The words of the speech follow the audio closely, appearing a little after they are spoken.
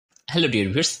Hello dear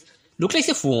viewers, look like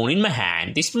a phone in my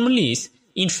hand. This phone is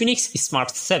Infinix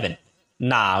Smart 7.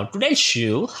 Now today I'll show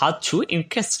you how to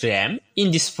increase RAM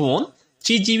in this phone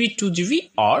 3GB, 2GB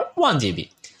or 1GB.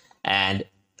 And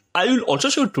I will also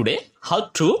show you today how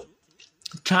to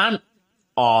turn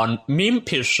on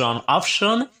memfusion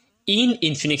option in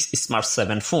Infinix Smart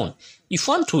 7 phone. If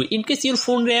you want to increase your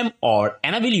phone RAM or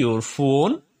enable your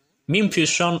phone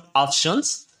memfusion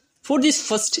options, for this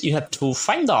first you have to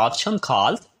find the option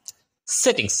called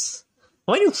settings.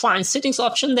 When you find settings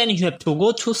option, then you have to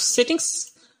go to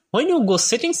settings. When you go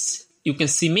settings, you can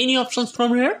see many options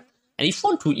from here. And if you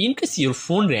want to increase your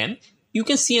phone RAM, you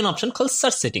can see an option called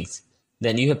search settings.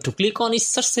 Then you have to click on its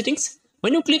search settings.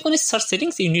 When you click on its search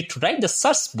settings, you need to write the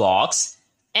search box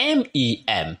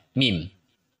MEM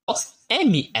box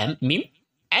MEM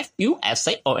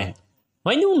FUSION.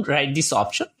 When you write this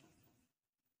option,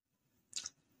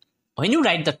 when you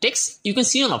write the text, you can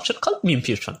see an option called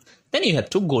memfusion. Then you have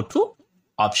to go to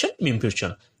option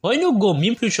memfusion. When you go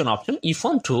memfusion option, if you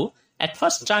want to at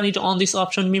first turn it on this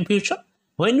option memfusion.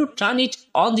 When you turn it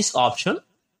on this option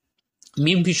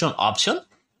memfusion option,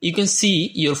 you can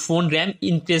see your phone RAM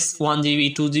increase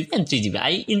 1GB, 2GB and 3GB.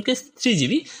 I increased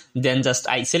 3GB. Then just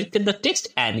I selected the text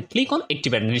and click on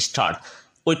activate and restart.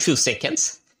 Wait few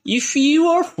seconds. If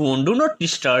your phone do not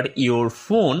restart, your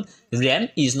phone RAM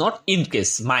is not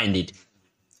increased. Mind it.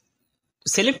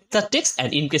 Select the text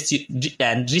and increase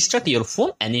and restart your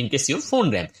phone and increase your phone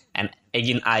RAM. And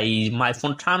again, my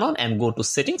phone turn on and go to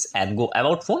settings and go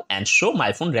about phone and show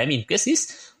my phone RAM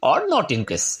increases or not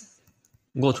increase.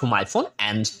 Go to my phone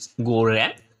and go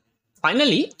RAM.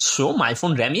 Finally, show my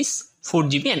phone RAM is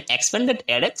 4GB and expanded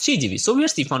added 3GB. So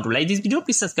viewers, if you want to like this video,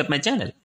 please subscribe my channel.